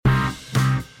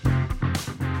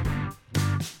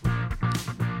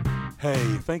Hey,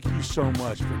 thank you so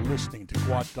much for listening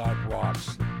to At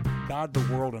Rocks, God,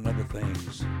 the World, and Other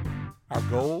Things. Our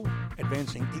goal,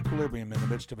 advancing equilibrium in the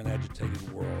midst of an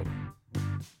agitated world.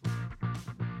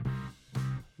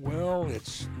 Well,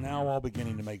 it's now all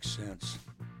beginning to make sense.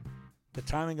 The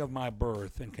timing of my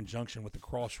birth in conjunction with the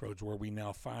crossroads where we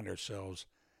now find ourselves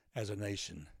as a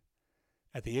nation.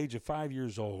 At the age of 5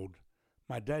 years old,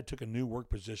 my dad took a new work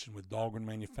position with Dahlgren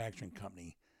Manufacturing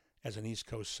Company as an East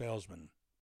Coast salesman.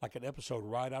 Like an episode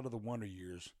right out of the Wonder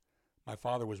Years, my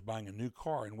father was buying a new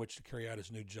car in which to carry out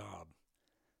his new job.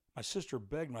 My sister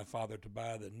begged my father to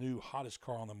buy the new hottest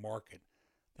car on the market,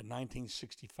 the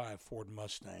 1965 Ford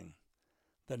Mustang,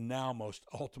 the now most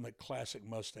ultimate classic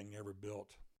Mustang ever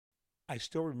built. I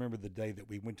still remember the day that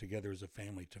we went together as a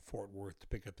family to Fort Worth to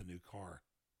pick up the new car.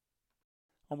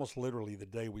 Almost literally the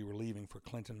day we were leaving for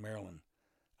Clinton, Maryland,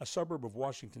 a suburb of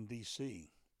Washington,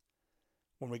 D.C.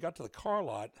 When we got to the car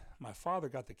lot, my father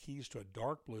got the keys to a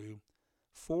dark blue,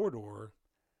 four-door,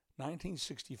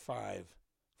 1965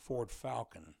 Ford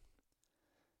Falcon.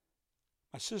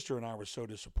 My sister and I were so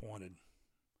disappointed.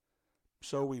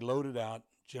 So we loaded out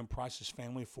Jim Price's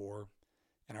Family 4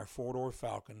 and our four-door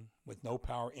Falcon with no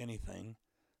power anything,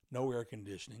 no air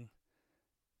conditioning,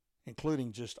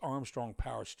 including just Armstrong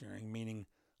power steering, meaning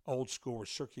old school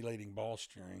recirculating ball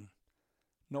steering,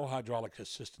 no hydraulic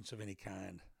assistance of any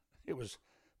kind. It was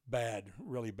bad,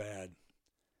 really bad.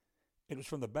 It was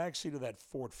from the back seat of that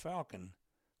Ford Falcon,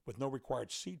 with no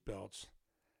required seat belts,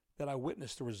 that I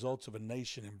witnessed the results of a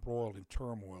nation embroiled in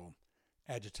turmoil,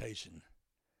 agitation.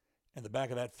 In the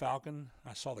back of that Falcon,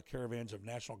 I saw the caravans of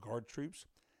National Guard troops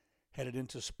headed in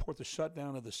to support the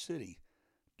shutdown of the city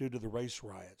due to the race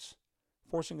riots,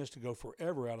 forcing us to go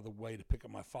forever out of the way to pick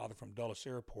up my father from Dulles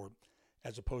Airport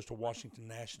as opposed to Washington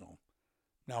National,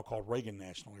 now called Reagan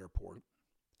National Airport.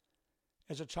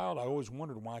 As a child, I always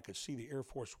wondered why I could see the Air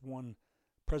Force One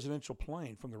presidential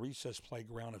plane from the recess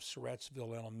playground of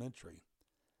Surrattsville Elementary.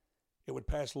 It would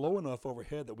pass low enough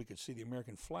overhead that we could see the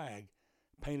American flag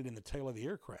painted in the tail of the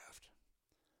aircraft.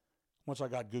 Once I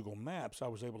got Google Maps, I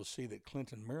was able to see that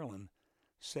Clinton, Maryland,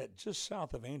 sat just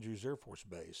south of Andrews Air Force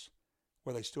Base,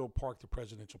 where they still park the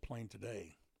presidential plane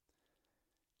today.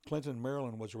 Clinton,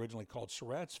 Maryland was originally called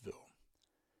Surrattsville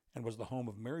and was the home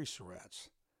of Mary Surratts,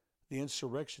 the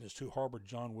insurrectionist who harbored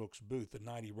John Wilkes Booth the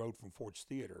night he rode from Ford's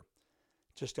Theater,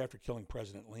 just after killing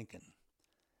President Lincoln.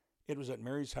 It was at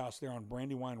Mary's house there on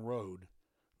Brandywine Road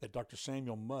that Dr.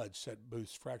 Samuel Mudd set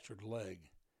Booth's fractured leg,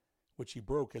 which he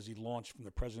broke as he launched from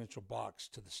the presidential box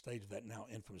to the stage of that now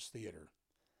infamous theater.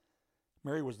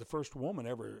 Mary was the first woman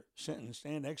ever sentenced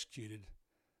and executed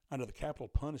under the capital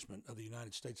punishment of the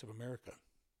United States of America.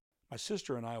 My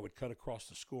sister and I would cut across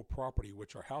the school property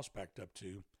which our house backed up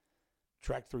to,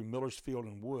 track through Miller's Field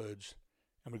and Woods,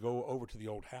 and would go over to the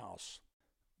old house.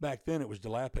 Back then it was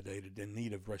dilapidated in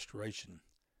need of restoration.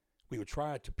 We would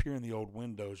try to peer in the old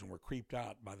windows and were creeped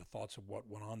out by the thoughts of what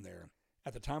went on there.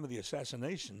 At the time of the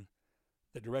assassination,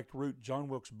 the direct route John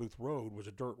Wilkes Booth Road was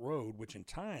a dirt road which in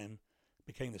time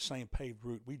became the same paved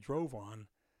route we drove on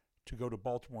to go to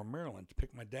Baltimore, Maryland to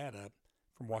pick my dad up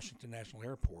from Washington National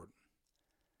Airport.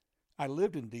 I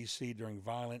lived in D.C. during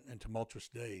violent and tumultuous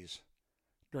days,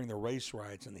 during the race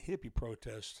riots and the hippie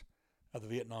protests of the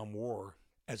Vietnam War.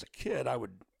 As a kid, I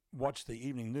would watch the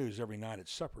evening news every night at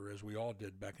supper, as we all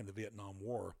did back in the Vietnam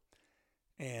War,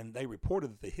 and they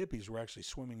reported that the hippies were actually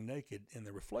swimming naked in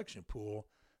the reflection pool,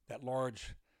 that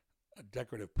large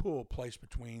decorative pool placed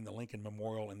between the Lincoln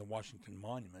Memorial and the Washington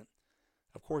Monument.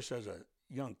 Of course, as a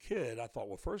young kid, I thought,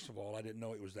 well, first of all, I didn't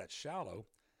know it was that shallow.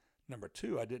 Number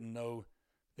two, I didn't know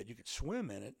that you could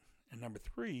swim in it. And number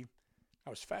three, I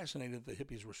was fascinated that the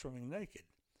hippies were swimming naked.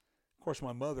 Of course,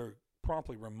 my mother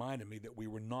promptly reminded me that we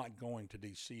were not going to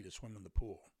D.C. to swim in the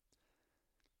pool.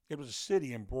 It was a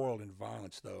city embroiled in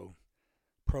violence, though,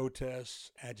 protests,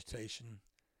 agitation,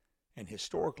 and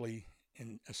historically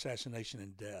in assassination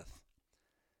and death.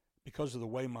 Because of the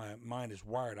way my mind is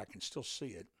wired, I can still see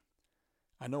it.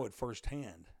 I know it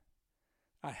firsthand.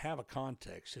 I have a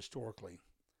context, historically,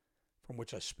 from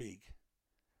which I speak.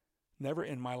 Never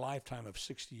in my lifetime of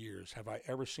 60 years have I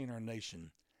ever seen our nation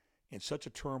in such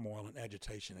a turmoil and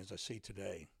agitation as I see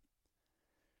today.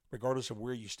 Regardless of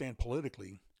where you stand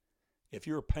politically, if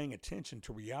you are paying attention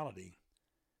to reality,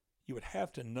 you would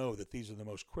have to know that these are the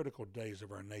most critical days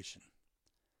of our nation.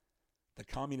 The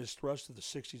communist thrusts of the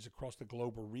 60s across the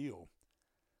globe were real.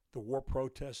 The war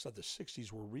protests of the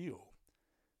 60s were real,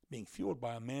 being fueled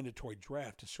by a mandatory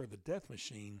draft to serve the death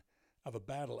machine of a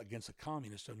battle against the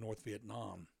communists of North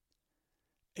Vietnam.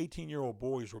 18-year-old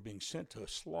boys were being sent to a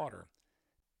slaughter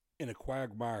in a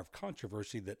quagmire of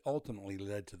controversy that ultimately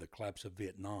led to the collapse of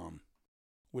Vietnam.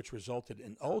 which resulted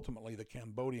in ultimately the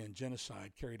Cambodian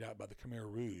genocide carried out by the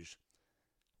Khmer Rouge,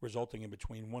 resulting in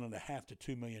between 1.5 to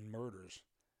 2 million murders.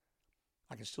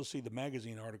 I can still see the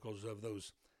magazine articles of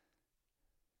those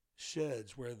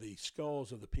sheds where the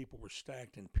skulls of the people were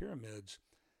stacked in pyramids.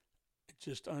 It's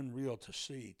just unreal to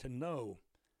see, to know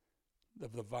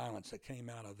of the violence that came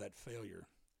out of that failure.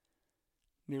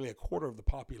 Nearly a quarter of the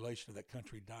population of that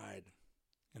country died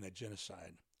in that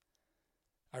genocide.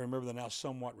 I remember the now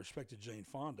somewhat respected Jane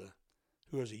Fonda,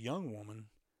 who as a young woman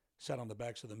sat on the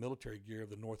backs of the military gear of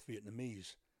the North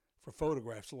Vietnamese for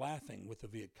photographs laughing with the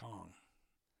Viet Cong,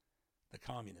 the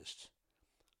communists,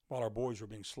 while our boys were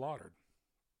being slaughtered.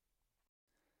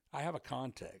 I have a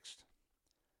context.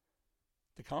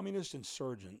 The communist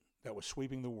insurgent that was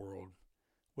sweeping the world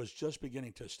was just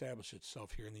beginning to establish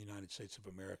itself here in the United States of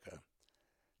America.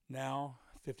 Now,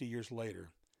 50 years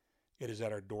later, it is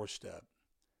at our doorstep,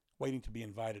 waiting to be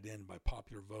invited in by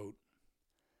popular vote.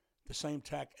 The same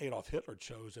tack Adolf Hitler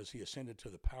chose as he ascended to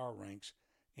the power ranks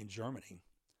in Germany.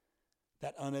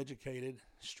 That uneducated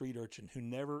street urchin who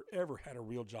never ever had a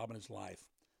real job in his life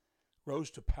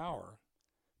rose to power,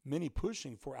 many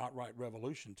pushing for outright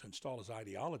revolution to install his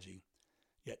ideology,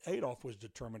 yet Adolf was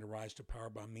determined to rise to power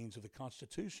by means of the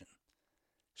Constitution,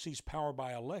 seize power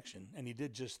by election, and he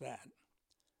did just that.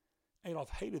 Adolf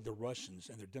hated the Russians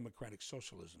and their democratic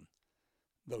socialism,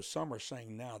 though some are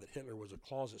saying now that Hitler was a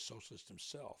closet socialist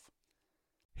himself.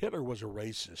 Hitler was a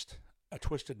racist, a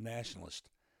twisted nationalist,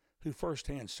 who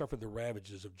firsthand suffered the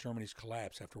ravages of Germany's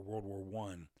collapse after World War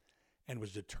I and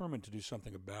was determined to do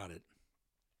something about it.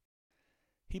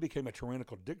 He became a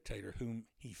tyrannical dictator whom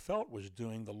he felt was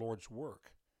doing the Lord's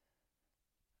work.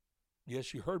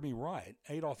 Yes, you heard me right.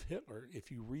 Adolf Hitler,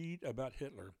 if you read about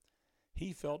Hitler,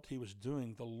 he felt he was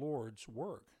doing the Lord's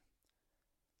work.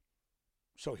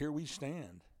 So here we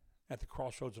stand at the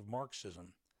crossroads of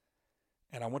Marxism.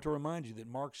 And I want to remind you that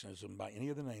Marxism, by any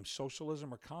other name,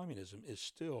 socialism or communism, is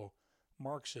still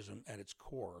Marxism at its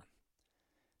core.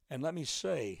 And let me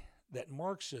say that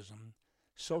Marxism,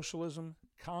 socialism,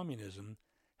 communism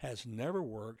has never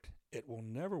worked, it will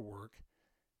never work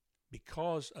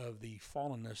because of the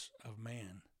fallenness of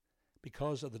man,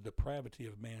 because of the depravity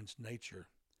of man's nature.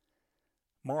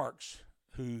 Marx,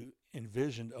 who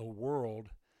envisioned a world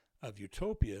of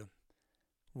utopia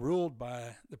ruled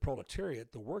by the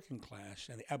proletariat, the working class,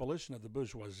 and the abolition of the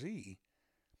bourgeoisie,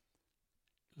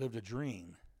 lived a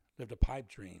dream, lived a pipe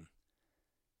dream.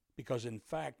 Because in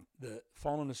fact, the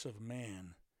fallenness of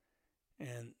man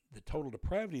and the total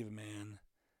depravity of man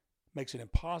makes it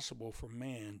impossible for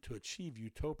man to achieve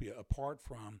utopia apart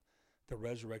from the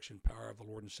resurrection power of the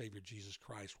Lord and Savior Jesus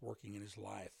Christ working in his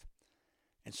life.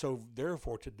 And so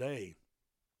therefore today,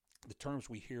 the terms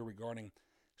we hear regarding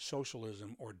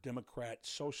socialism or democrat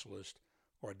socialist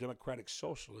or a democratic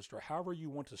socialist or however you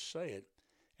want to say it,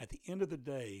 at the end of the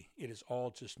day, it is all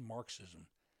just Marxism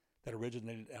that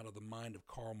originated out of the mind of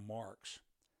Karl Marx.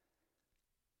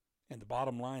 And the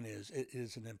bottom line is, it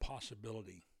is an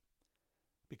impossibility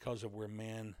because of where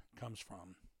man comes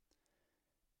from.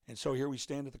 And so here we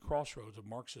stand at the crossroads of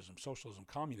Marxism, socialism,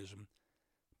 communism,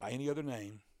 by any other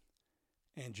name,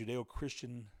 and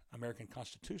Judeo-Christian American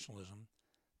constitutionalism,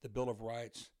 the Bill of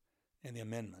Rights, and the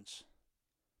amendments,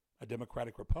 a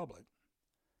democratic republic.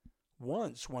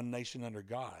 Once one nation under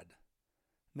God,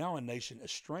 now a nation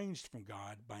estranged from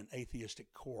God by an atheistic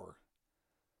core.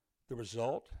 The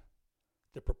result?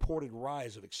 The purported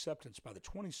rise of acceptance by the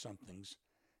 20-somethings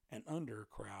and under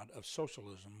crowd of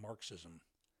socialism, Marxism.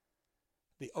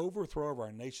 The overthrow of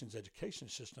our nation's education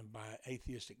system by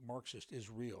atheistic Marxists is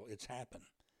real. It's happened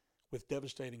with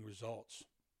devastating results.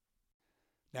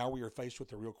 Now we are faced with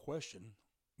the real question,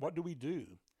 what do we do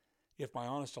if by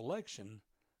honest election,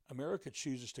 America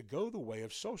chooses to go the way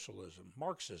of socialism,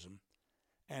 Marxism,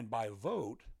 and by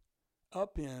vote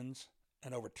upends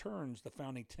and overturns the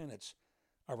founding tenets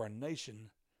of our nation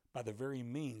by the very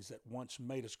means that once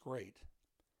made us great?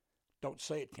 Don't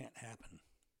say it can't happen.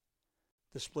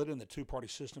 The split in the two-party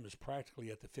system is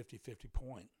practically at the 50-50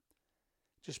 point,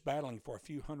 just battling for a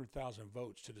few 100,000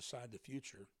 votes to decide the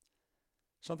future.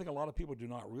 Something a lot of people do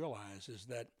not realize is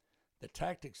that the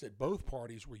tactics that both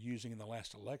parties were using in the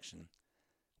last election,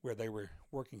 where they were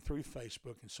working through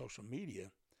Facebook and social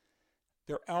media,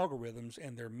 their algorithms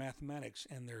and their mathematics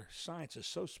and their science is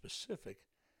so specific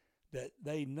that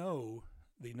they know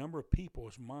the number of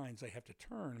people's minds they have to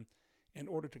turn in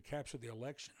order to capture the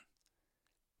election.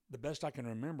 The best I can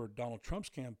remember, Donald Trump's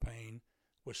campaign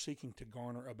was seeking to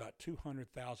garner about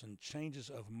 200,000 changes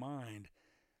of mind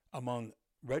among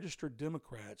registered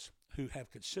Democrats who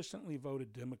have consistently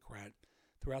voted Democrat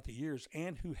throughout the years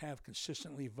and who have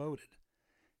consistently voted.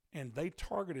 and they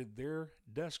targeted their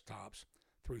desktops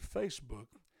through Facebook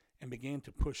and began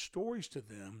to push stories to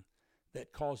them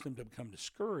that caused them to become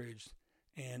discouraged,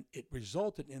 and it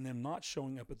resulted in them not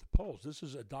showing up at the polls. This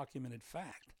is a documented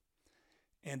fact.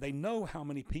 And they know how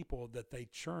many people that they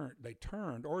turned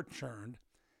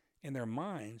in their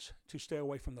minds to stay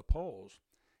away from the polls.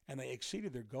 And they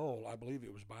exceeded their goal. I believe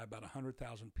it was by about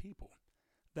 100,000 people.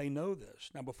 They know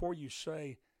this. Now, before you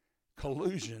say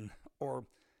collusion or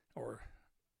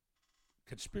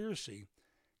conspiracy,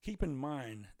 keep in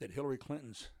mind that Hillary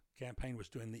Clinton's campaign was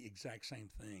doing the exact same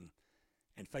thing,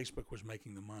 and Facebook was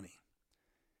making the money.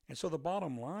 And so the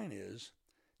bottom line is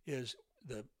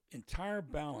the entire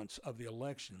balance of the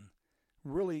election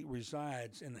really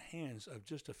resides in the hands of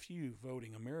just a few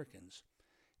voting Americans.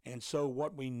 And so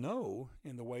what we know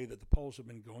in the way that the polls have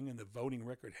been going and the voting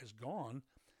record has gone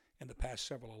in the past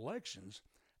several elections,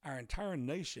 our entire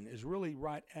nation is really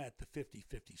right at the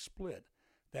 50-50 split.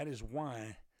 That is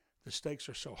why the stakes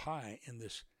are so high in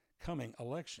this coming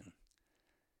election.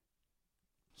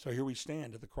 So here we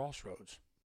stand at the crossroads.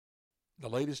 The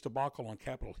latest debacle on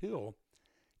Capitol Hill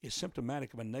is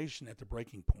symptomatic of a nation at the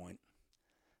breaking point.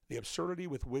 The absurdity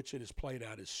with which it is played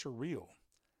out is surreal,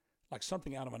 like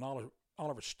something out of an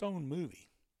Oliver Stone movie.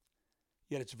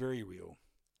 Yet it's very real.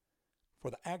 For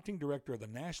the acting director of the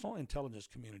National Intelligence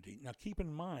Community, now keep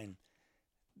in mind,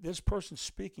 this person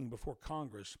speaking before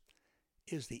Congress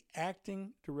is the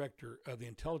acting director of the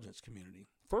intelligence community.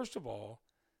 First of all,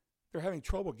 they're having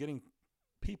trouble getting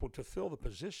people to fill the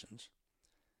positions.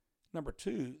 Number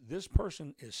two, this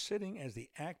person is sitting as the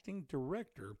acting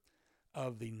director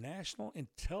of the National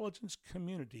Intelligence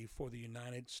Community for the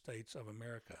United States of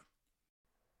America.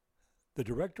 The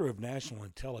Director of National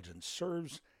Intelligence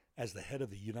serves as the head of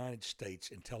the United States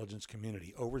Intelligence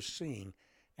Community, overseeing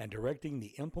and directing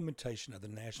the implementation of the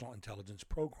National Intelligence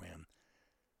Program.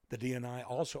 The DNI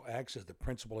also acts as the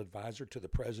principal advisor to the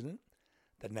President,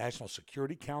 the National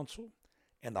Security Council,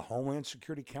 and the Homeland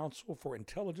Security Council for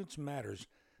intelligence matters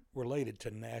related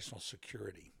to national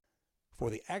security. For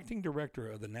the acting director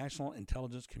of the National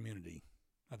Intelligence Community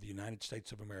of the United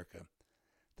States of America,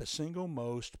 the single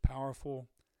most powerful,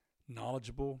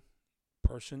 knowledgeable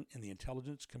person in the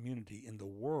intelligence community in the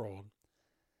world,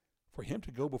 for him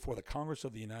to go before the Congress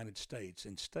of the United States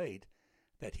and state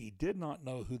that he did not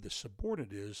know who the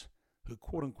subordinate is who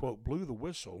quote-unquote blew the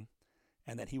whistle,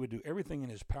 and that he would do everything in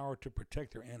his power to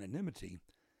protect their anonymity,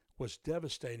 was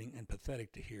devastating and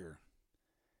pathetic to hear.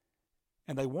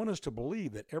 And they want us to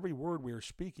believe that every word we are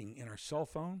speaking in our cell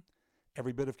phone,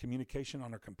 every bit of communication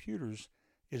on our computers,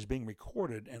 is being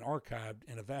recorded and archived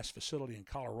in a vast facility in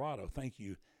Colorado. Thank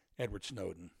you, Edward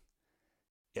Snowden.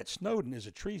 Yet Snowden is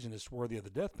a treasonist worthy of the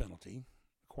death penalty,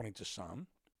 according to some,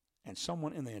 and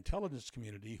someone in the intelligence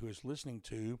community who is listening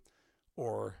to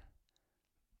or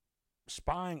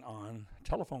spying on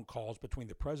telephone calls between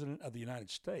the President of the United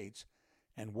States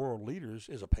and world leaders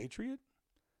is a patriot?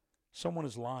 Someone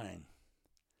is lying.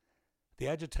 The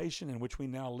agitation in which we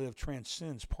now live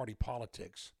transcends party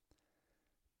politics.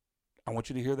 I want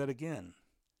you to hear that again.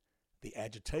 The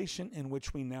agitation in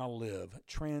which we now live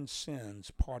transcends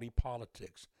party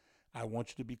politics. I want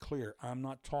you to be clear. I'm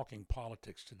not talking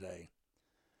politics today.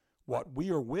 What we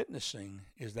are witnessing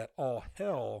is that all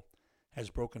hell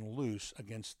has broken loose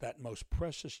against that most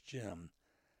precious gem,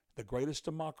 the greatest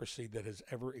democracy that has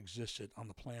ever existed on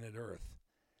the planet Earth.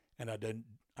 And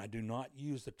I do not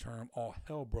use the term all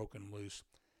hell broken loose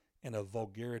in a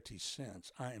vulgarity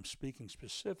sense. I am speaking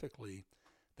specifically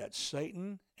that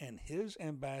Satan and his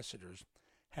ambassadors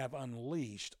have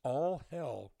unleashed all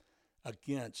hell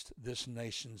against this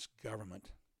nation's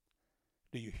government.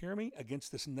 Do you hear me?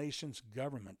 Against this nation's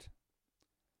government.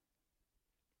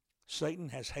 Satan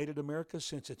has hated America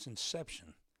since its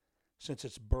inception, since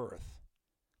its birth.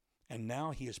 And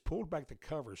now he has pulled back the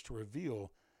covers to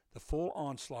reveal the full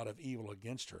onslaught of evil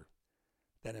against her,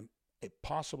 that in a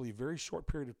possibly very short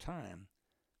period of time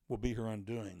will be her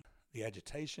undoing. The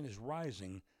agitation is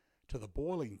rising to the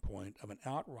boiling point of an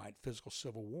outright physical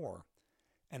civil war,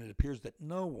 and it appears that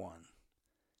no one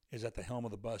is at the helm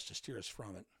of the bus to steer us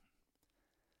from it.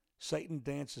 Satan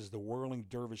dances the whirling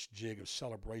dervish jig of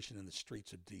celebration in the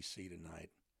streets of D.C. tonight.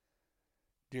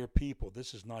 Dear people,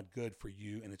 this is not good for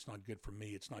you, and it's not good for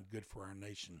me. It's not good for our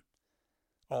nation.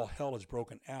 All hell is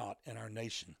broken out in our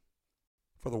nation.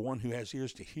 For the one who has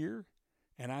ears to hear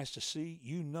and eyes to see,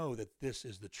 you know that this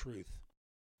is the truth.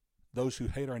 Those who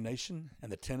hate our nation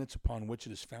and the tenets upon which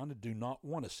it is founded do not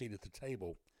want a seat at the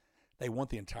table. They want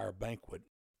the entire banquet.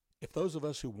 If those of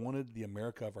us who wanted the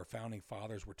America of our founding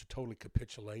fathers were to totally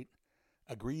capitulate,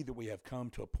 agree that we have come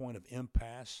to a point of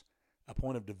impasse, a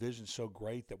point of division so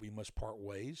great that we must part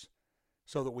ways,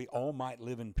 so that we all might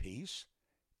live in peace,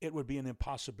 it would be an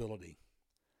impossibility.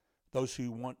 Those who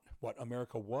want what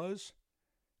America was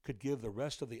could give the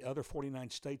rest of the other 49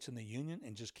 states in the Union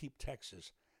and just keep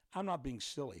Texas. I'm not being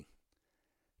silly.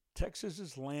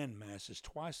 Texas's land mass is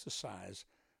twice the size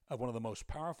of one of the most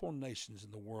powerful nations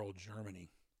in the world,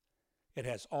 Germany. It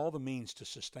has all the means to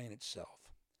sustain itself.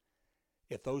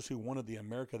 If those who wanted the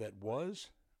America that was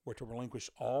were to relinquish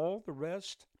all the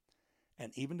rest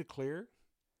and even declare,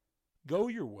 go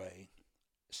your way,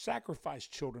 sacrifice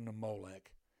children to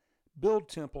Molech, build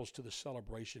temples to the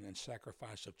celebration and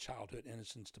sacrifice of childhood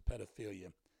innocence to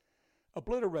pedophilia,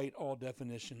 obliterate all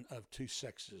definition of two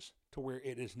sexes to where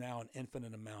it is now an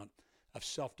infinite amount of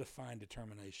self-defined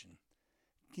determination,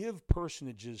 give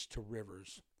personages to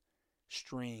rivers,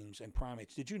 streams, and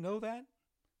primates. Did you know that?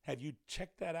 Have you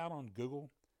checked that out on Google?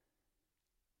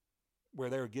 Where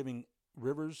they're giving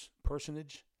rivers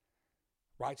personage,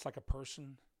 rights like a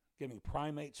person, giving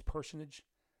primates personage,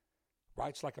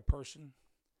 rights like a person,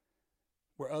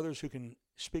 where others who can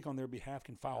speak on their behalf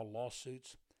can file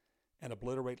lawsuits and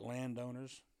obliterate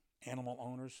landowners, animal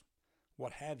owners,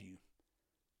 what have you,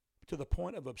 to the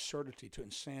point of absurdity, to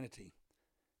insanity.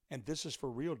 And this is for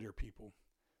real, dear people.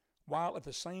 While at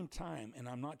the same time, and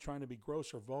I'm not trying to be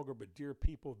gross or vulgar, but dear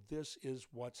people, this is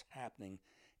what's happening,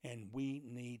 and we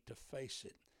need to face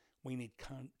it. We need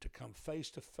to come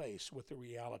face to face with the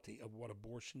reality of what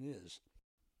abortion is.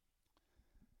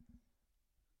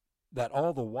 That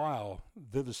all the while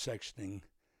vivisectioning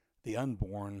the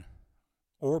unborn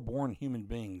or born human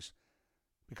beings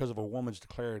because of a woman's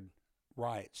declared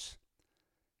rights,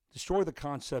 destroy the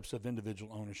concepts of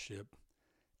individual ownership,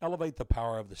 elevate the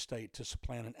power of the state to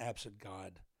supplant an absent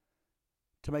God,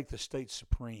 to make the state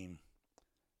supreme.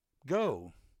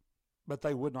 Go, but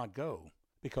they would not go,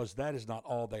 because that is not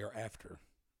all they are after.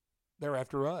 They're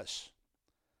after us.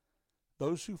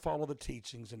 Those who follow the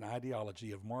teachings and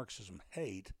ideology of Marxism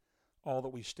hate all that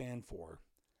we stand for.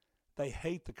 They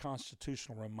hate the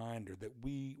constitutional reminder that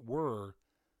we were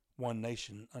one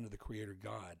nation under the Creator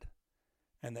God,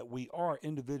 and that we are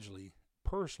individually,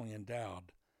 personally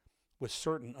endowed with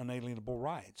certain unalienable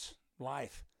rights,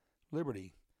 life,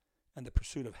 liberty, and the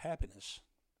pursuit of happiness.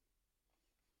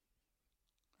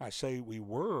 I say we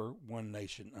were one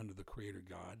nation under the Creator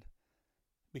God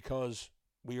because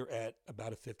we are at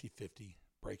about a 50-50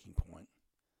 breaking point.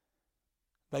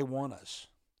 They want us.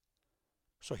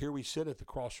 So here we sit at the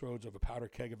crossroads of a powder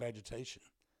keg of agitation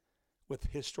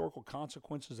with historical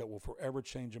consequences that will forever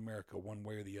change America one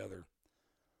way or the other.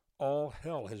 All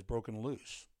hell has broken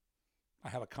loose. I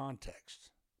have a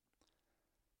context.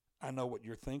 I know what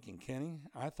you're thinking, Kenny.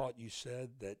 I thought you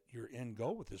said that your end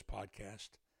goal with this podcast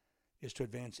is to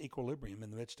advance equilibrium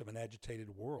in the midst of an agitated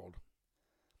world.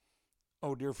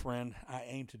 Oh, dear friend, I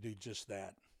aim to do just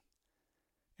that.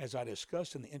 As I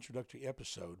discussed in the introductory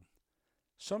episode,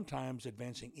 sometimes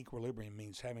advancing equilibrium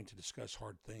means having to discuss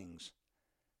hard things.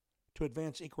 To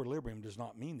advance equilibrium does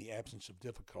not mean the absence of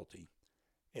difficulty.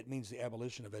 It means the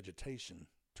abolition of agitation,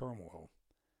 turmoil.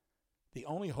 The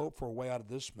only hope for a way out of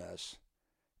this mess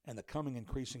and the coming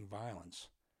increasing violence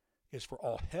is for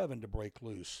all heaven to break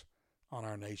loose on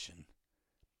our nation.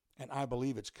 And I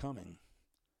believe it's coming.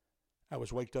 I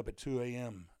was waked up at 2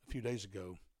 a.m. a few days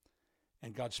ago,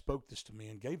 and God spoke this to me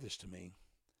and gave this to me.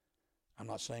 I'm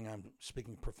not saying I'm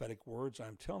speaking prophetic words.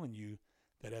 I'm telling you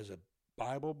that as a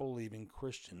Bible-believing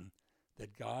Christian,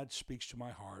 that God speaks to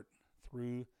my heart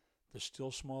through the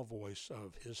still small voice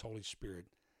of His Holy Spirit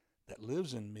that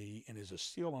lives in me and is a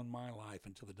seal on my life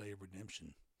until the day of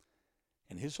redemption.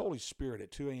 And His Holy Spirit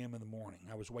at 2 a.m. in the morning,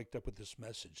 I was waked up with this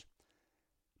message.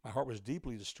 My heart was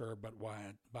deeply disturbed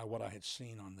by what I had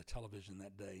seen on the television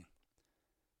that day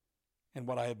and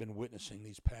what I had been witnessing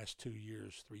these past 2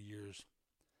 years, 3 years.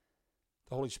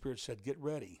 The Holy Spirit said, get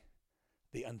ready.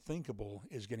 The unthinkable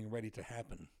is getting ready to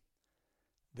happen.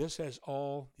 This has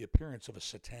all the appearance of a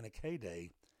satanic heyday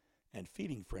and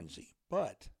feeding frenzy,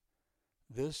 but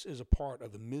this is a part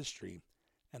of the mystery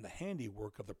and the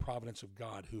handiwork of the providence of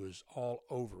God who is all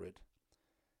over it.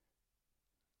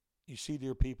 You see,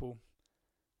 dear people,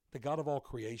 the God of all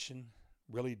creation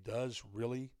does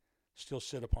still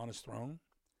sit upon His throne.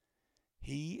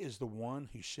 He is the one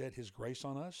who shed His grace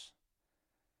on us.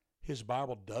 His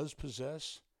Bible does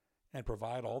possess and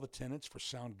provide all the tenets for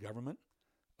sound government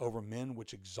over men,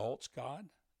 which exalts God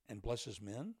and blesses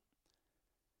men.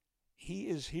 He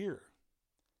is here,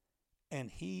 and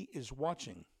He is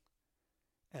watching,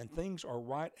 and things are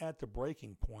right at the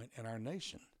breaking point in our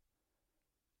nation,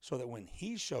 so that when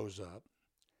He shows up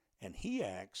and He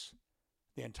acts,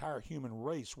 the entire human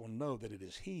race will know that it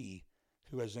is He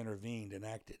who has intervened and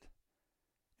acted.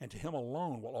 and to him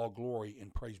alone will all glory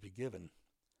and praise be given.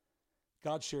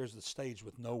 God shares the stage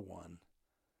with no one.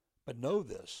 But know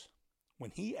this,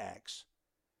 when he acts,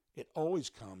 it always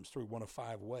comes through one of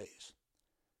 5 ways.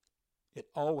 It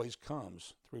always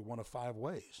comes through one of 5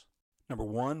 ways. Number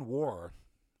 1, war.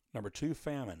 Number 2,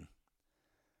 famine.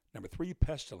 Number 3,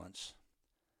 pestilence.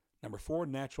 Number 4,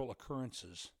 natural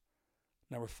occurrences.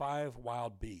 Number 5,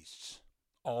 wild beasts.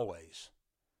 Always.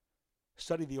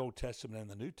 Study the Old Testament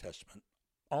and the New Testament.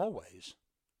 Always.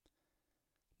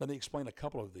 Let me explain a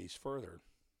couple of these further.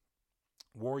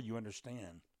 War, you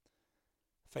understand.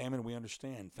 Famine, we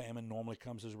understand. Famine normally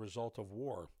comes as a result of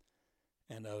war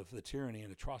and of the tyranny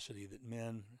and atrocity that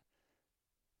men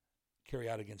carry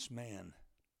out against man.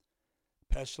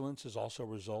 Pestilence is also a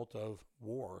result of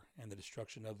war and the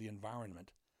destruction of the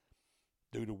environment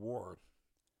due to war.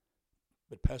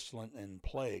 But pestilence and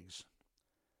plagues.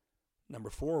 Number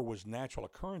 4 was natural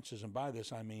occurrences, and by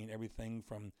this I mean everything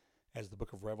from, as the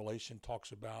book of Revelation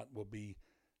talks about, will be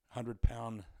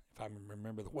 100-pound, if I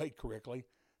remember the weight correctly,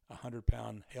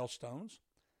 100-pound hailstones.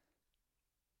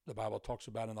 The Bible talks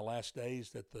about in the last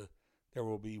days that there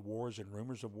will be wars and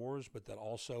rumors of wars, but that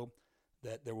also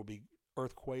that there will be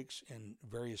earthquakes in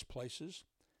various places.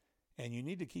 And you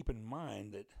need to keep in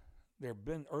mind that there have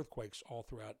been earthquakes all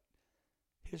throughout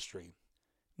history.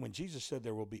 When Jesus said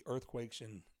there will be earthquakes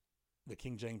in, the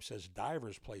King James says,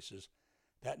 divers places,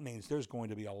 that means there's going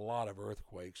to be a lot of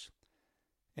earthquakes.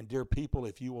 And dear people,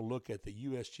 if you will look at the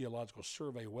U.S. Geological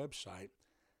Survey website,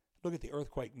 look at the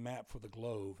earthquake map for the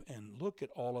globe and look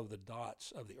at all of the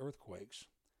dots of the earthquakes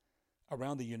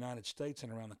around the United States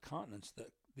and around the continents.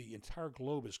 The entire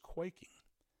globe is quaking.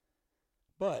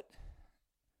 But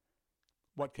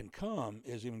what can come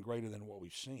is even greater than what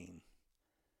we've seen.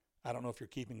 I don't know if you're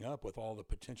keeping up with all the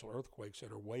potential earthquakes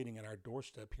that are waiting at our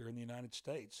doorstep here in the United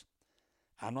States.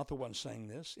 I'm not the one saying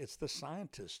this. It's the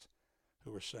scientists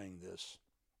who are saying this.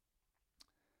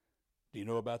 Do you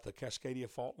know about the Cascadia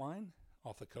Fault Line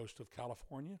off the coast of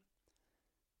California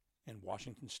and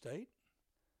Washington State?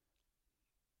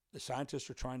 The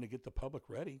scientists are trying to get the public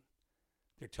ready.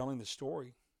 They're telling the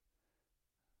story.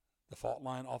 The fault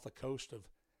line off the coast of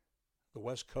the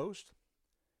West Coast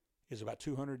is about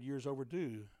 200 years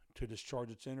overdue to discharge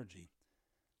its energy.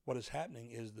 What is happening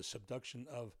is the subduction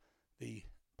of the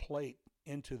plate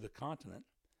into the continent.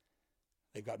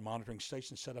 They've got monitoring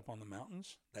stations set up on the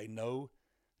mountains. They know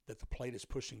that the plate is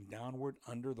pushing downward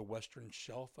under the western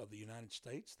shelf of the United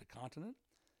States, the continent.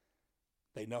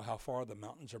 They know how far the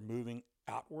mountains are moving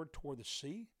outward toward the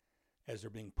sea as they're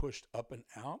being pushed up and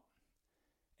out.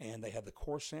 And they have the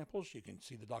core samples. You can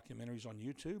see the documentaries on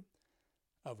YouTube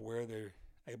of where they're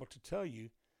able to tell you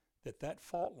that that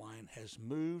fault line has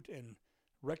moved and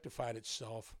rectified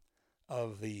itself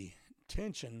of the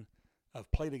tension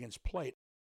of plate against plate.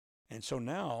 And so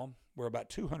now we're about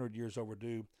 200 years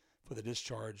overdue for the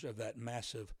discharge of that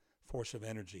massive force of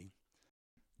energy.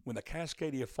 When the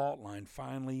Cascadia fault line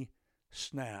finally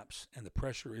snaps and the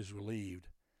pressure is relieved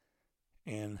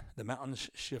and the mountains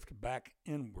shift back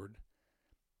inward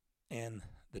and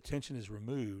the tension is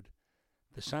removed,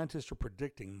 the scientists are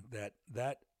predicting that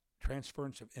that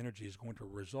transference of energy is going to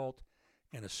result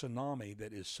in a tsunami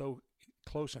that is so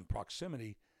close in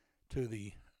proximity to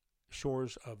the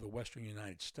shores of the western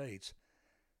United States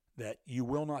that you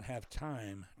will not have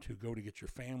time to go to get your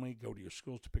family, go to your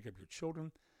schools to pick up your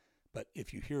children. But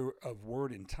if you hear of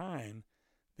word in time,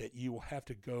 that you will have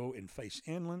to go and face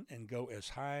inland and go as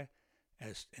high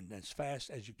as and as fast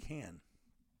as you can.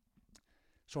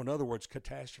 So in other words,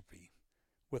 catastrophe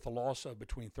with a loss of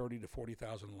between 30 to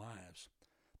 40,000 lives.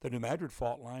 The New Madrid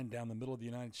fault line down the middle of the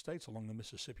United States along the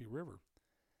Mississippi River.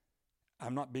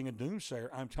 I'm not being a doomsayer.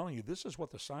 I'm telling you, this is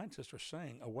what the scientists are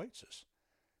saying awaits us.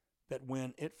 That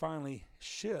when it finally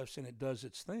shifts and it does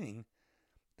its thing,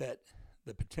 that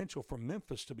the potential for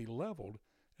Memphis to be leveled,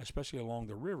 especially along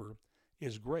the river,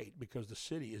 is great because the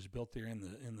city is built there in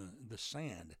the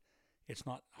sand. It's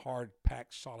not hard,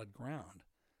 packed, solid ground.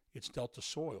 It's delta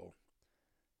soil.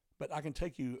 But I can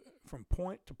take you from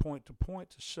point to point to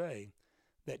point to say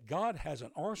that God has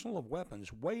an arsenal of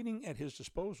weapons waiting at his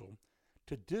disposal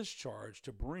to discharge,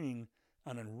 to bring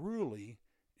an unruly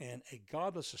and a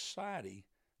godless society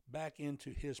back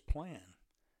into his plan.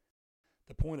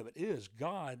 The point of it is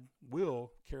God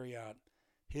will carry out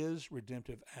his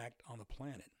redemptive act on the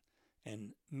planet,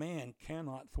 and man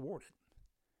cannot thwart it.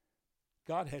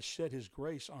 God has shed his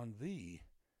grace on thee,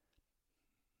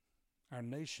 our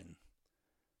nation,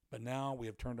 but now we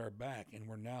have turned our back, and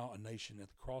we're now a nation at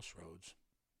the crossroads.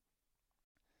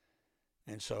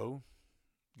 And so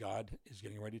God is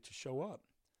getting ready to show up.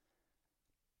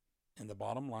 And the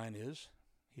bottom line is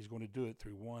he's going to do it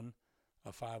through one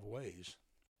of 5 ways.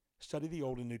 Study the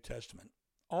Old and New Testament,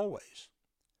 always.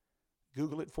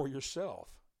 Google it for yourself.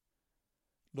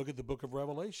 Look at the book of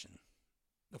Revelation,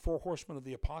 the 4 horsemen of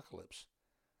the apocalypse,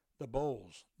 the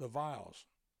bowls, the vials,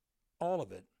 all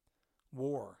of it.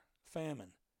 War, famine,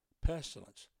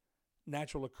 pestilence,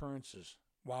 natural occurrences,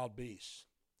 wild beasts.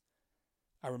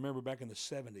 I remember back in the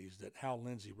 70s that Hal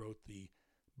Lindsey wrote the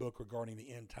book regarding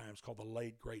the end times called The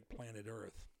Late Great Planet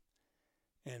Earth.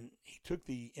 And he took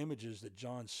the images that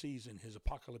John sees in his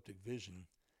apocalyptic vision,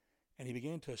 and he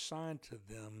began to assign to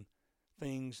them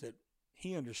things that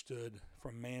he understood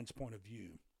from man's point of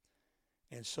view.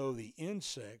 And so the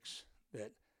insects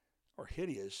that are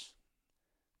hideous,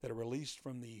 that are released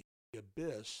from the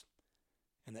abyss,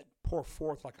 and that pour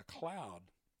forth like a cloud,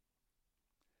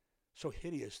 so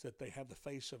hideous that they have the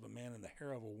face of a man and the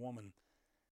hair of a woman,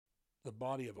 the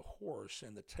body of a horse,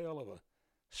 and the tail of a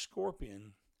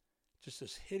scorpion, just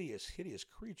this hideous, hideous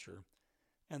creature,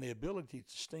 and the ability to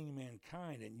sting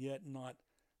mankind and yet not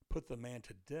put the man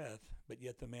to death, but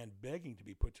yet the man begging to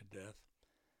be put to death,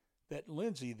 that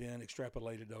Lindsay then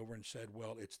extrapolated over and said,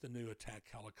 well, it's the new attack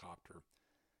helicopter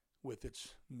with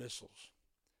its missiles.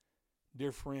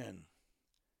 Dear friend,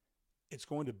 it's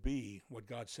going to be what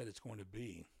God said it's going to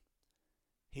be.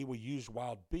 He will use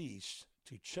wild beasts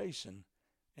to chasten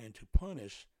and to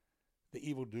punish the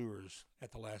evildoers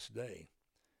at the last day.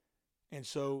 And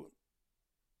so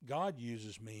God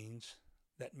uses means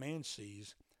that man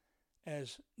sees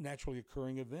as naturally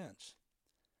occurring events.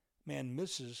 Man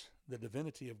misses the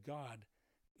divinity of God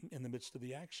in the midst of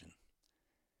the action.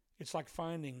 It's like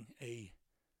finding a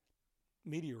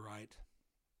meteorite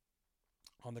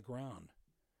on the ground.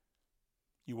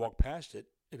 You walk past it,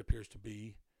 it appears to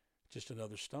be just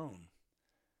another stone.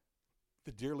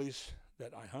 The deer lease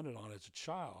that I hunted on as a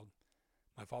child,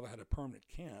 my father had a permanent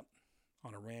camp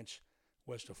on a ranch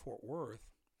west of Fort Worth,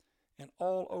 and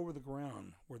all over the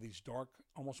ground were these dark,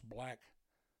 almost black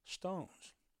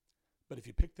stones. But if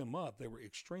you picked them up, they were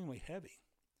extremely heavy.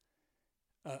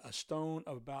 A stone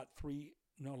of about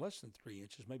less than 3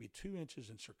 inches, maybe 2 inches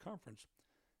in circumference,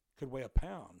 could weigh a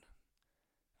pound.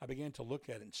 I began to look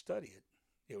at it and study it.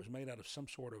 It was made out of some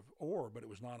sort of ore, but it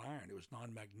was not iron. It was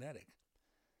non-magnetic.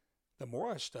 The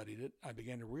more I studied it, I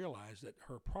began to realize that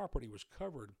her property was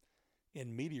covered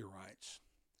in meteorites.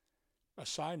 A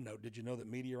side note, did you know that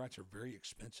meteorites are very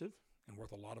expensive and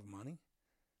worth a lot of money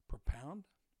per pound?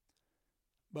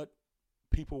 But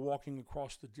people walking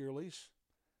across the deer lease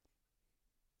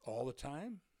all the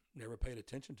time never paid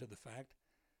attention to the fact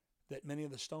that many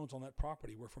of the stones on that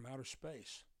property were from outer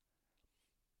space.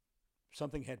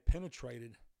 Something had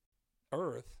penetrated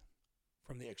Earth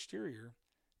from the exterior,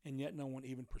 and yet no one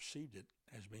even perceived it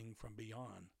as being from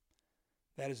beyond.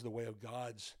 That is the way of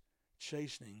God's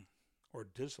chastening or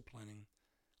disciplining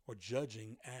or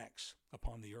judging acts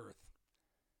upon the earth.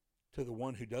 To the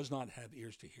one who does not have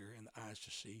ears to hear and eyes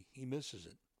to see, he misses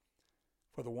it.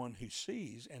 For the one who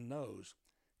sees and knows,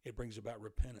 it brings about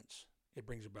repentance. It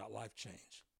brings about life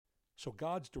change. So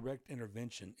God's direct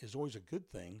intervention is always a good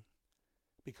thing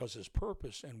because his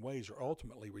purpose and ways are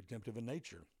ultimately redemptive in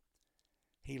nature.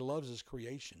 He loves his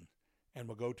creation and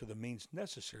will go to the means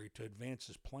necessary to advance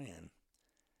his plan.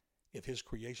 If his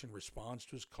creation responds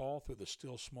to his call through the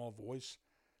still small voice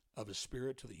of his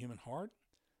spirit to the human heart,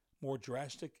 more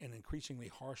drastic and increasingly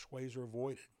harsh ways are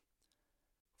avoided.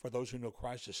 For those who know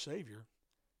Christ as Savior,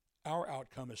 our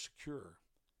outcome is secure,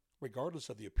 regardless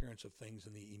of the appearance of things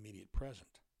in the immediate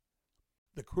present.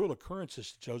 The cruel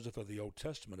occurrences to Joseph of the Old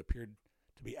Testament appeared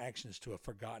to be actions to a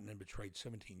forgotten and betrayed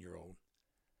 17-year-old,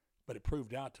 but it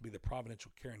proved out to be the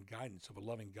providential care and guidance of a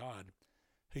loving God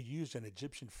who used an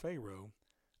Egyptian Pharaoh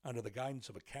under the guidance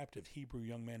of a captive Hebrew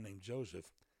young man named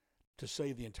Joseph to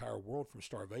save the entire world from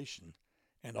starvation,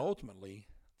 and ultimately,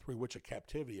 through which a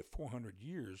captivity of 400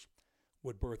 years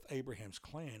would birth Abraham's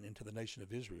clan into the nation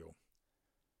of Israel.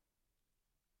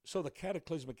 So the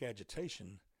cataclysmic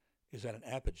agitation is at an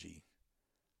apogee.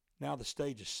 Now the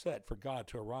stage is set for God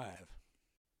to arrive.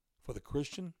 For the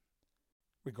Christian,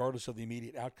 regardless of the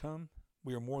immediate outcome,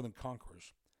 we are more than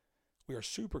conquerors. We are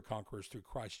super conquerors through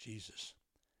Christ Jesus.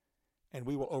 And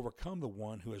we will overcome the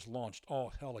one who has launched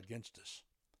all hell against us.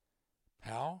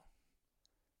 How?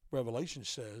 Revelation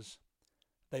says,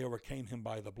 they overcame him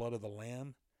by the blood of the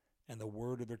Lamb and the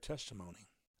word of their testimony.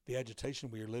 The agitation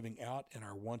we are living out in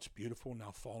our once beautiful,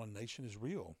 now fallen nation is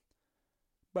real.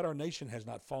 But our nation has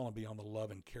not fallen beyond the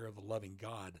love and care of the loving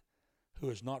God, who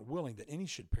is not willing that any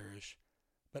should perish,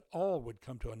 but all would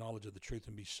come to a knowledge of the truth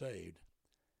and be saved.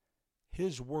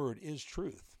 His word is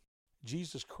truth.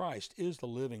 Jesus Christ is the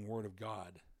living word of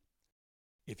God.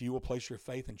 If you will place your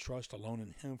faith and trust alone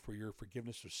in him for your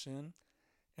forgiveness of sin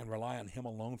and rely on Him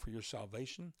alone for your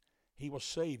salvation, He will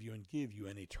save you and give you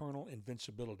an eternal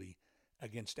invincibility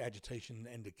against agitation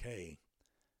and decay.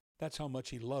 That's how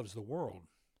much He loves the world.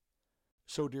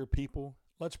 So, dear people,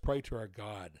 let's pray to our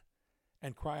God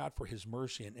and cry out for His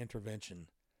mercy and intervention.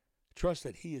 Trust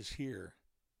that He is here,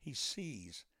 He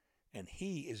sees, and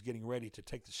He is getting ready to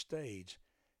take the stage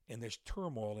in this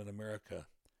turmoil in America.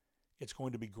 It's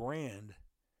going to be grand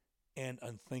and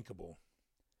unthinkable.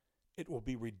 It will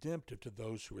be redemptive to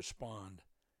those who respond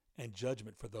and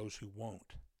judgment for those who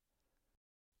won't.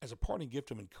 As a parting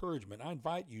gift of encouragement, I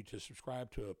invite you to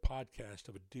subscribe to a podcast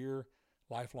of a dear,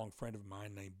 lifelong friend of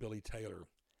mine named Billy Taylor.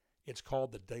 It's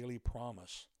called The Daily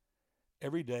Promise.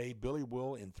 Every day, Billy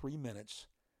will, in 3 minutes,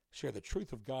 share the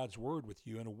truth of God's Word with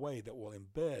you in a way that will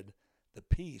embed the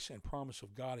peace and promise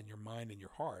of God in your mind and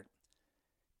your heart.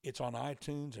 It's on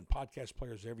iTunes and podcast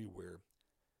players everywhere.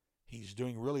 He's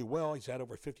doing really well. He's had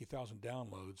over 50,000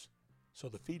 downloads, so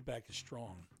the feedback is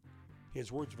strong.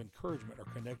 His words of encouragement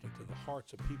are connecting to the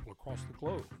hearts of people across the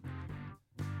globe.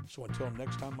 So until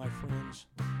next time, my friends,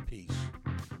 peace.